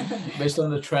 Based on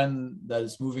the trend that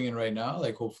is moving in right now,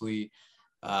 like hopefully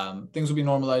things will be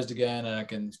normalized again, and I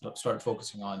can start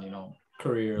focusing on, you know,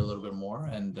 career a little bit more.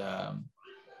 And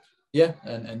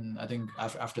and I think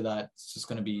after that, it's just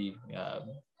going to be a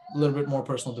little bit more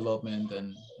personal development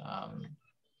and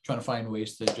trying to find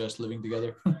ways to just living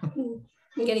together.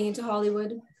 And getting into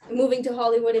Hollywood, moving to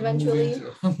Hollywood eventually.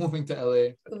 Moving to LA.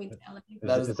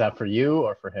 Is that for you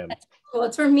or for him? Well,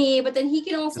 it's for me, but then he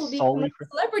can also be a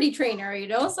celebrity trainer, you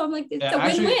know. So I'm like, it's a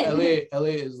win-win. LA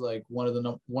is like one of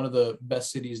the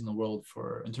best cities in the world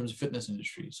in terms of fitness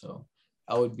industry. So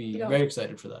I would be very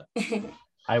excited for that.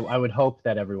 I would hope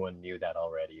that everyone knew that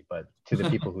already, but to the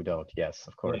people who don't, yes,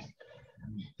 of course.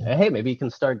 Yeah. Hey, maybe you can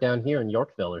start down here in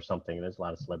Yorkville or something. There's a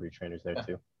lot of celebrity trainers there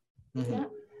too. Mm-hmm. Yeah.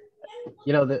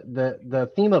 You know, the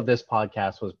theme of this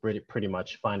podcast was pretty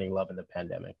much finding love in the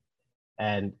pandemic,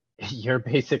 and you're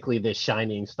basically the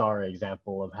shining star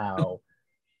example of how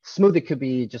smooth it could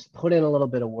be. Just put in a little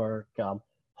bit of work.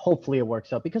 Hopefully it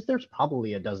works out, because there's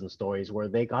probably a dozen stories where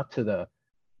they got to the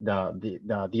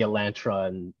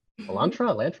Elantra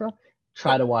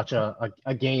try to watch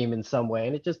a game in some way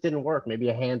and it just didn't work. Maybe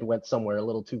a hand went somewhere a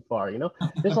little too far. You know,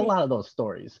 there's a lot of those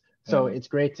stories. So it's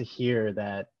great to hear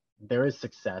that there is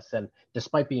success, and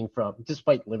despite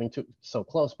living so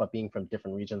close, but being from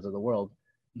different regions of the world,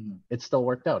 it still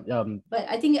worked out. But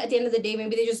I think at the end of the day,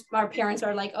 maybe our parents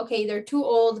are like, okay, they're too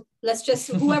old. Let's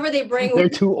just, whoever they bring. They're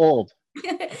too old.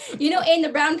 You know, in the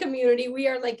Brown community, we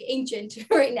are like ancient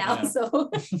right now. Yeah.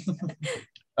 So.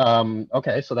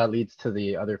 Okay, so that leads to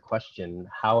the other question.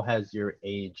 How has your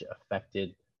age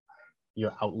affected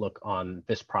your outlook on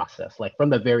this process, like from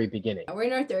the very beginning? We're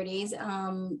in our 30s.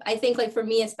 I think, like, for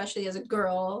me, especially as a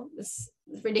girl, this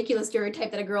ridiculous stereotype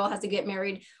that a girl has to get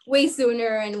married way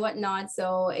sooner and whatnot.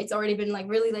 So it's already been like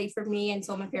really late for me. And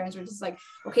so my parents were just like,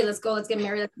 okay, let's go, let's get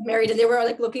married. And they were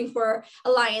like looking for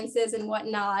alliances and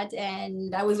whatnot.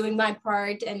 And I was doing my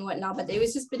part and whatnot, but it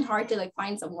was just been hard to like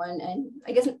find someone. And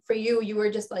I guess for you were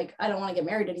just like, I don't want to get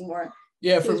married anymore.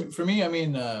 Yeah, for me, I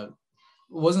mean, it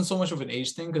wasn't so much of an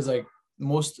age thing, because like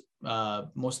most of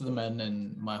the men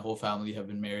in my whole family have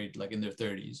been married like in their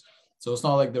 30s. So it's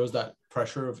not like there was that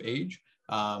pressure of age.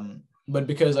 But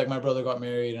because like my brother got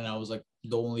married and I was like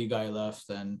the only guy left,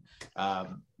 and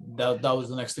that was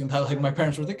the next thing that like my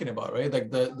parents were thinking about, right?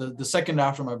 Like the second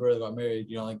after my brother got married,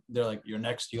 you know, like they're like, you're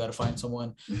next, you got to find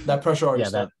someone. That pressure already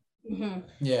started.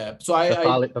 Yeah. So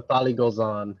the thali goes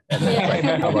on, and then it's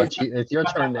like, how about you? It's your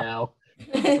turn now.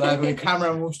 Like the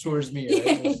camera moves towards me,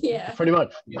 right? Yeah. Pretty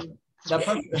much. Yeah.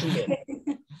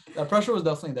 That pressure was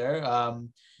definitely there.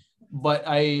 But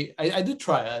I did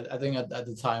try. I think at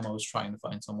the time I was trying to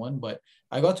find someone, but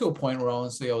I got to a point where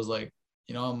honestly I was like,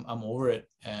 you know, I'm over it,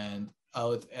 and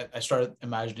I started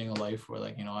imagining a life where,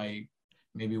 like, you know, I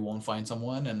maybe won't find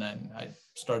someone, and then I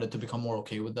started to become more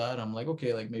okay with that. I'm like,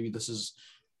 okay, like maybe this is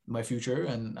my future,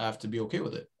 and I have to be okay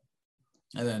with it.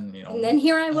 And then, and then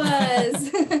here I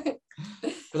was.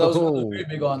 But I was very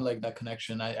big on like that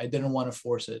connection. I didn't want to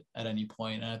force it at any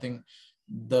point. And I think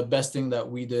the best thing that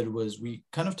we did was we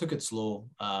kind of took it slow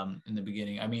in the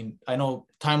beginning. I mean, I know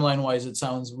timeline wise, it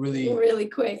sounds really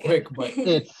quick, but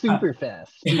it's super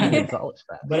fast. It's always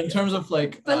fast. But in terms of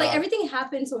like, but like everything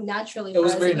happened so naturally. It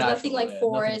was very natural. Nothing like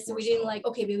forced. We didn't like,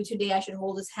 okay, maybe today I should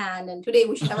hold his hand and today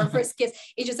we should have our first kiss.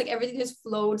 It's just like everything just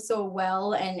flowed so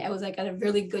well, and it was like at a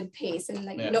really good pace, and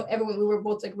like everyone, we were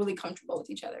both like really comfortable with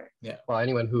each other. Yeah. Well,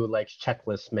 anyone who likes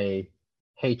checklists may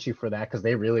hate you for that because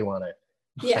they really want to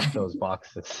check those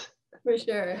boxes. For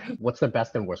sure. What's the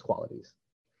best and worst qualities?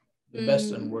 The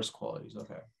best and worst qualities.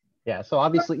 Okay. Yeah. So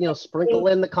obviously, sprinkle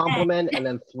in the compliment and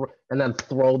then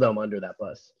throw them under that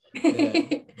bus.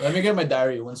 Yeah. Let me get my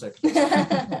diary 1 second.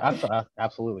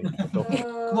 Absolutely.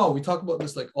 Come on, we talk about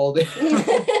this like all day.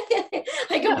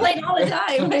 I complain all the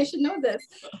time. I should know this.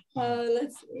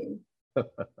 Let's see.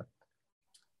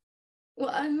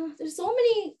 Well, there's so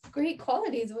many great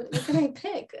qualities. What can I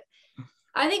pick?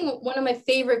 I think one of my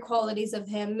favorite qualities of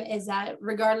him is that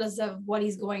regardless of what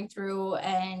he's going through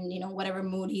and, whatever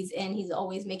mood he's in, he's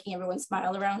always making everyone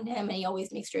smile around him, and he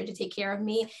always makes sure to take care of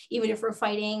me, even if we're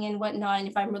fighting and whatnot. And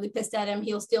if I'm really pissed at him,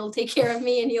 he'll still take care of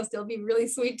me and he'll still be really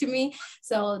sweet to me.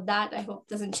 So that I hope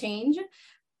doesn't change.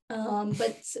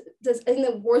 But I think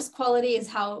the worst quality is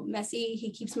how messy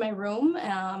he keeps my room.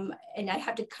 And I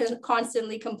have to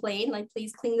constantly complain, like,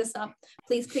 please clean this up,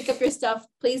 please pick up your stuff,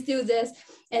 please do this.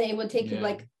 And it would take him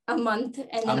like a month,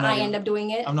 and then I end up doing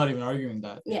it. I'm not even arguing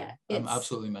that. Yeah. I'm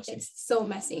absolutely messy. It's so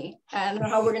messy. I don't know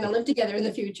how we're going to live together in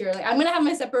the future. Like, I'm going to have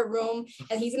my separate room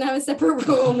and he's going to have a separate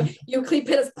room. You keep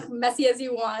it as messy as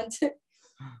you want.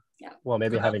 Yeah. Well,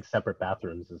 maybe having separate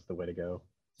bathrooms is the way to go.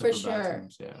 For sure.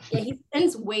 Yeah, he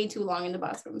spends way too long in the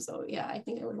bathroom. So yeah, I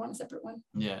think I would want a separate one.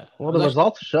 Yeah. Well, the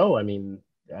results show. I mean,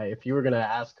 if you were gonna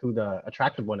ask who the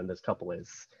attractive one in this couple is,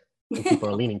 people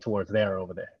are leaning towards there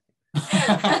over there.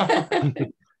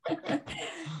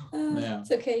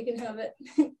 It's okay, you can have it.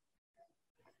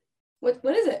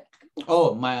 What is it?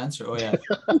 Oh, my answer. Oh yeah.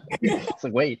 It's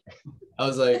like, wait. I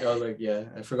was like, yeah,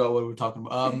 I forgot what we were talking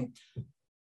about.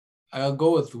 I'll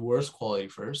go with the worst quality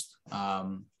first.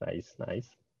 Nice.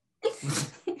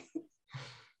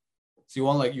 So you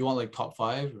want like top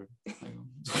 5 or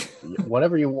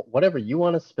whatever you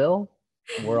want to spill,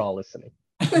 we're all listening.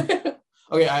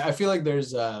 Okay, I feel like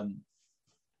there's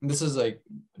this is like,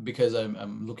 because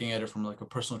I'm looking at it from like a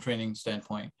personal training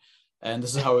standpoint, and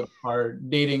this is how our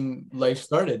dating life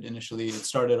started. Initially, it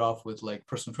started off with like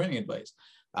personal training advice.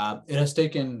 It has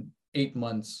taken 8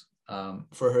 months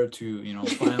for her to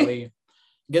finally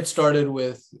get started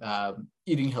with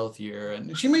eating healthier,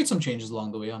 and she made some changes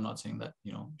along the way. I'm not saying that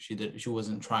she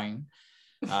wasn't trying,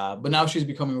 but now she's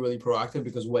becoming really proactive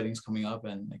because wedding's coming up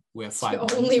and like we have 5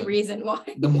 months. The only reason why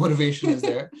the motivation is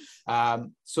there.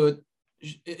 So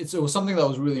it was something that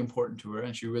was really important to her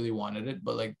and she really wanted it,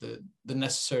 but like the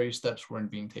necessary steps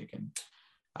weren't being taken.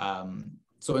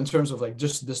 So in terms of like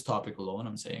just this topic alone,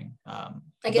 I'm saying, I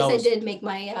guess I did make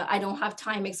my I don't have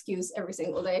time excuse every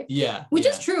single day. Yeah. Which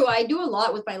is true. I do a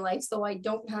lot with my life, so I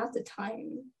don't have the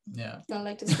time. Yeah. I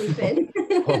like to sleep in.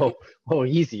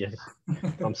 Easy.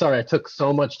 I'm sorry I took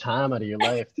so much time out of your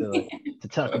life to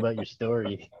talk about your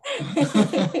story.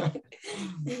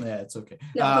 Yeah, it's okay.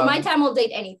 No, for my time I'll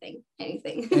date anything.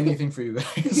 Anything for you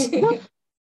guys.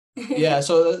 Yeah,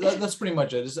 so that's pretty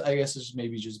much it. I guess it's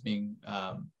maybe just being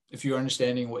if you're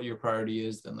understanding what your priority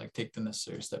is, then like take the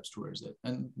necessary steps towards it,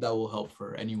 and that will help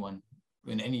for anyone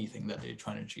in anything that they're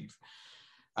trying to achieve.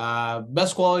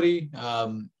 Best quality,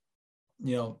 I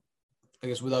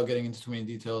guess without getting into too many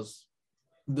details,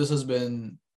 this has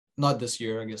been, not this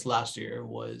year, I guess last year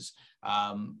was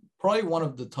probably one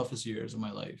of the toughest years of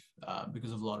my life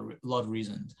because of a lot of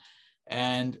reasons.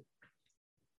 And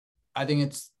I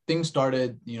think things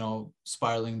started,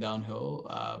 spiraling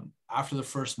downhill after the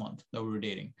first month that we were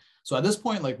dating. So at this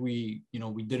point, like we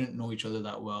didn't know each other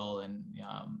that well, and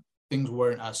things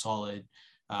weren't as solid.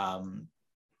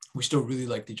 We still really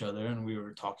liked each other and we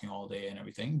were talking all day and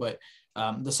everything. But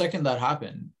the second that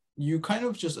happened, you kind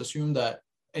of just assume that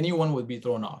anyone would be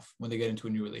thrown off when they get into a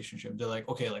new relationship. They're like,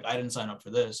 okay, like I didn't sign up for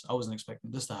this. I wasn't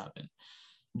expecting this to happen.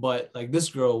 But like this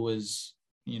girl was,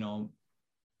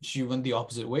 she went the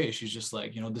opposite way. She's just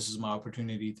like, this is my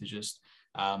opportunity to just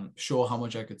show how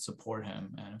much I could support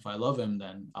him. And if I love him,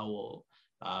 then I will,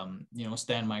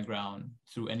 stand my ground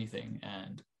through anything.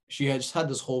 And she had just had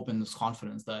this hope and this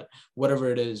confidence that whatever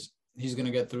it is, he's going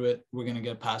to get through it. We're going to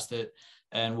get past it.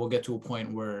 And we'll get to a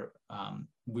point where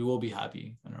we will be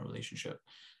happy in our relationship.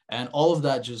 And all of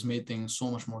that just made things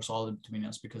so much more solid between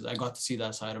us, because I got to see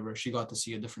that side of her. She got to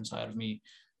see a different side of me.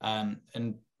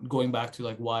 And going back to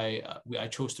like why I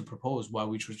chose to propose, why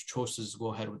we chose to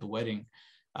go ahead with the wedding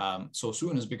so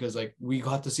soon, is because like we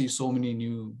got to see so many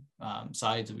new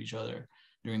sides of each other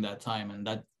during that time, and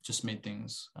that just made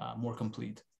things more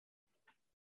complete.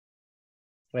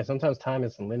 Yeah, sometimes time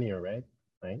isn't linear, right?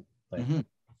 Like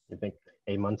you think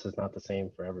 8 months is not the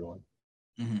same for everyone.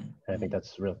 And I think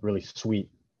that's really sweet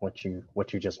what you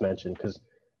just mentioned, because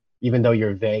even though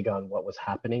you're vague on what was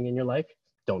happening in your life,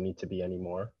 don't need to be any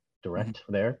more direct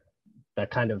there. That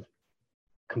kind of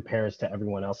compares to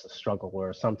everyone else's struggle,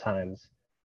 where sometimes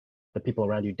the people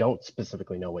around you don't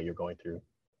specifically know what you're going through,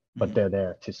 but they're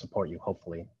there to support you,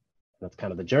 hopefully. And that's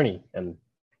kind of the journey. And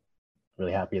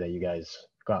really happy that you guys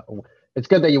it's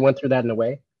good that you went through that in a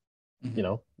way, you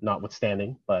know,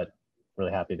 notwithstanding, but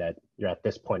really happy that you're at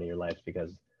this point in your life,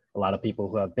 because a lot of people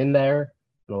who have been there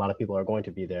and a lot of people are going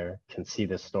to be there can see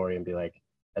this story and be like,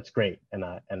 that's great.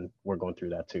 And we're going through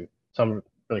that too. So I'm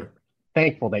really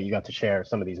thankful that you got to share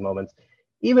some of these moments,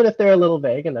 even if they're a little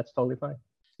vague, and that's totally fine.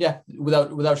 Yeah,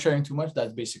 without sharing too much,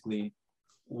 that's basically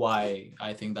why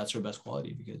I think that's her best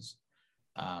quality, because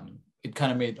it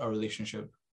kind of made our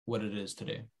relationship what it is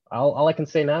today. All I can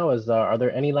say now is, are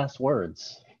there any last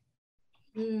words?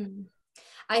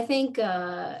 I think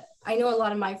I know a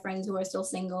lot of my friends who are still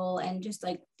single and just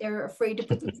like they're afraid to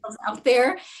put themselves out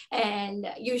there, and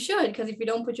you should, because if you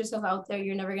don't put yourself out there,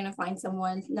 you're never gonna find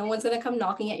someone. No one's gonna come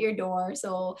knocking at your door.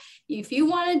 So if you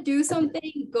want to do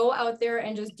something, go out there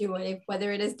and just do it.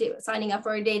 Whether it is signing up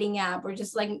for a dating app or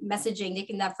just like messaging,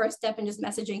 taking that first step and just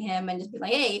messaging him and just be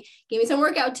like, hey, give me some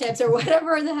workout tips or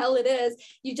whatever the hell it is.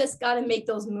 You just gotta make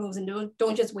those moves and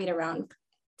don't just wait around.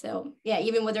 So yeah,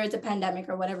 even whether it's a pandemic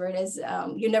or whatever it is,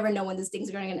 you never know when these things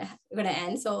are gonna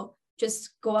end. So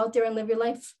just go out there and live your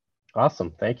life.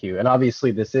 Awesome, thank you. And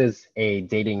obviously, this is a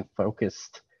dating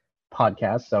focused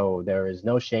podcast, so there is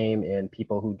no shame in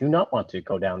people who do not want to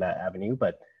go down that avenue.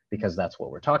 But because that's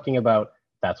what we're talking about,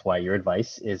 that's why your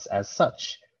advice is as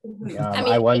such. I mean,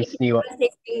 I once if knew you want to stay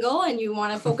single and you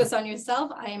want to focus on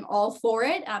yourself, I am all for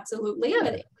it, absolutely.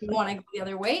 But if you want to go the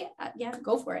other way, yeah,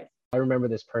 go for it. I remember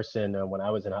this person when I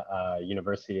was in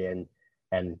university, and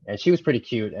she was pretty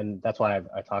cute, and that's why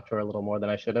I talked to her a little more than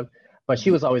I should have. But she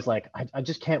was always like, I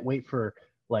just can't wait for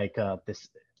like this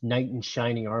knight in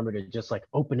shining armor to just like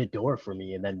open a door for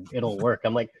me, and then it'll work.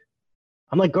 I'm like,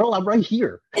 girl, I'm right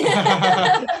here. But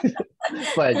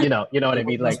you know what I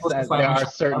mean. Like there are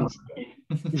certain.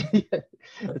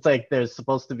 It's like there's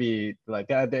supposed to be like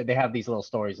they have these little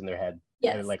stories in their head.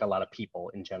 Yes. Like a lot of people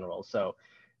in general. So.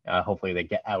 Hopefully they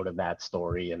get out of that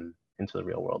story and into the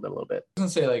real world a little bit. I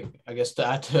was gonna say, like, I guess to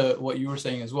add to what you were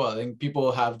saying as well, I think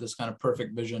people have this kind of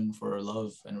perfect vision for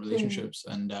love and relationships,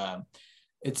 and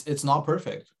it's not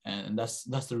perfect, and that's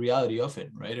the reality of it,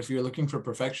 right? If you're looking for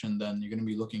perfection, then you're gonna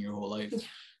be looking your whole life.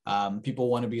 People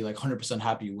want to be like 100%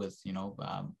 happy with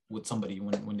with somebody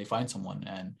when they find someone,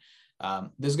 and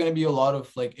there's gonna be a lot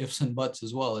of like ifs and buts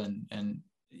as well, and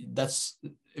that's,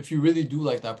 if you really do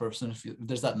like that person, if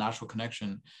there's that natural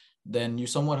connection, then you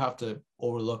somewhat have to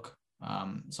overlook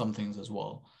some things as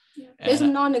well. Yeah. There's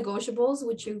non-negotiables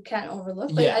which you can't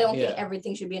overlook, but I don't think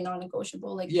everything should be a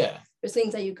non-negotiable. Like there's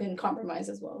things that you can compromise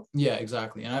as well. Yeah,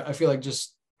 exactly. And I feel like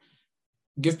just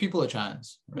give people a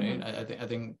chance, right? I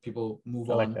think people move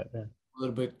on a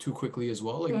little bit too quickly as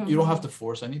well. Like you don't have to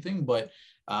force anything, but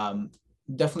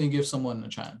definitely give someone a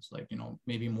chance, like,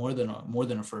 maybe more than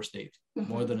a first date,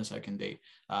 more than a second date.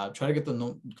 Try to get to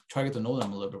know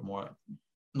them a little bit more.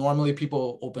 Normally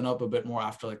people open up a bit more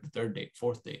after like the third date,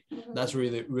 fourth date. That's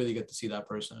really, really get to see that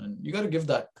person, and you got to give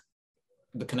the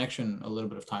connection a little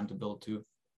bit of time to build too.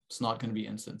 It's not going to be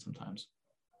instant sometimes.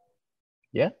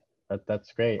 Yeah,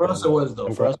 that's great. For us it was, though.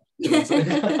 For us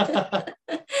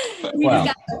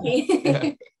wow.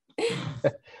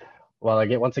 Well,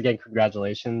 once again,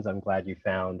 congratulations. I'm glad you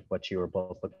found what you were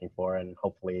both looking for, and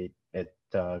hopefully it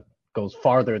goes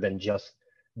farther than just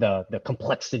the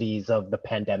complexities of the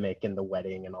pandemic and the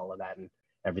wedding and all of that, and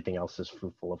everything else is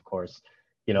fruitful, of course.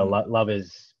 Love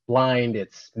is blind,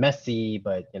 it's messy,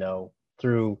 but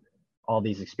through all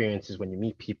these experiences, when you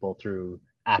meet people through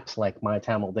apps like My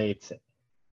Tamil Dates,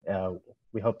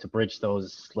 we hope to bridge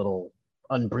those little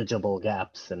unbridgeable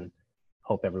gaps and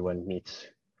hope everyone meets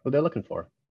who they're looking for.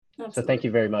 Absolutely. So thank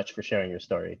you very much for sharing your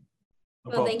story.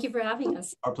 Well, thank you for having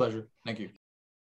us. Our pleasure. Thank you.